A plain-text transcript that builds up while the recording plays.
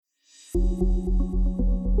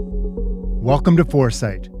Welcome to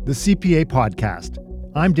Foresight, the CPA podcast.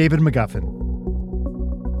 I'm David McGuffin.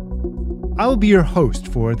 I will be your host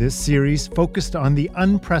for this series focused on the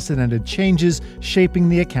unprecedented changes shaping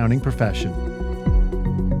the accounting profession.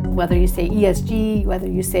 Whether you say ESG, whether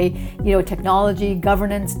you say, technology,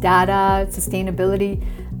 governance, data, sustainability,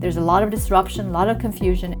 there's a lot of disruption, a lot of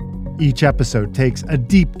confusion. Each episode takes a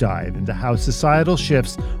deep dive into how societal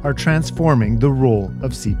shifts are transforming the role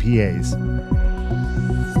of CPAs.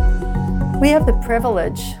 We have the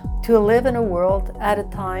privilege to live in a world at a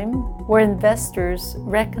time where investors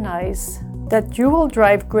recognize that you will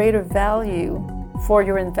drive greater value for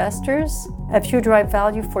your investors if you drive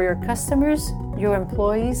value for your customers, your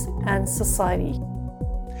employees, and society.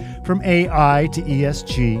 From AI to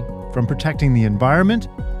ESG, from protecting the environment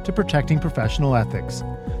to protecting professional ethics,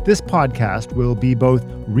 this podcast will be both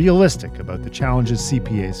realistic about the challenges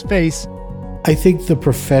CPAs face. I think the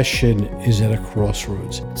profession is at a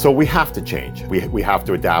crossroads. So we have to change. We have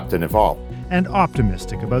to adapt and evolve. And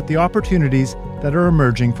optimistic about the opportunities that are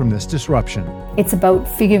emerging from this disruption. It's about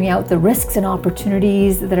figuring out the risks and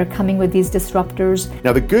opportunities that are coming with these disruptors.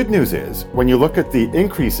 Now, the good news is, when you look at the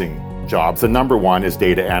increasing jobs, the number one is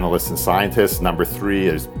data analysts and scientists. Number three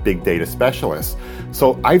is big data specialists.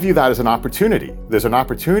 So I view that as an opportunity. There's an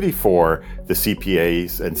opportunity for the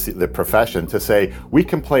CPAs and the profession to say, we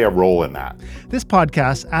can play a role in that. This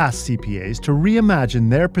podcast asks CPAs to reimagine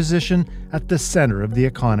their position at the center of the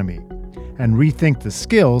economy and rethink the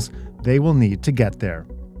skills they will need to get there.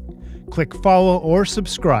 Click follow or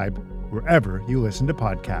subscribe wherever you listen to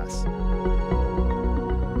podcasts.